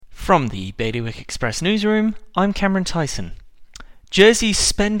From the Bailiwick Express newsroom, I'm Cameron Tyson. Jersey's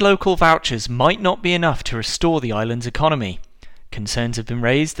spend local vouchers might not be enough to restore the island's economy. Concerns have been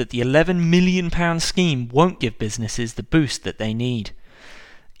raised that the £11 million scheme won't give businesses the boost that they need.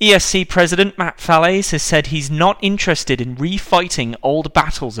 ESC President Matt Fallaize has said he's not interested in refighting old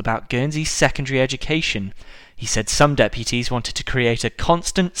battles about Guernsey's secondary education. He said some deputies wanted to create a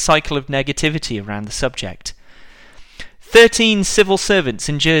constant cycle of negativity around the subject. 13 civil servants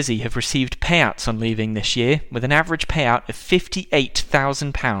in Jersey have received payouts on leaving this year, with an average payout of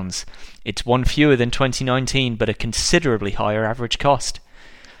 £58,000. It's one fewer than 2019, but a considerably higher average cost.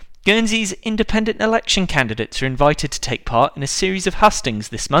 Guernsey's independent election candidates are invited to take part in a series of hustings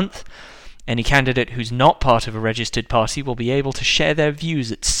this month. Any candidate who's not part of a registered party will be able to share their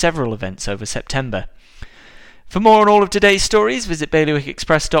views at several events over September. For more on all of today's stories, visit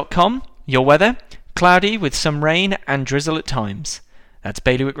bailiwickexpress.com. Your weather? Cloudy with some rain and drizzle at times. That's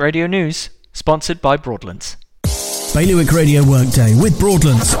Bailiwick Radio News, sponsored by Broadlands. Bailiwick Radio Workday with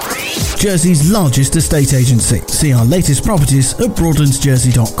Broadlands, Jersey's largest estate agency. See our latest properties at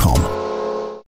broadlandsjersey.com.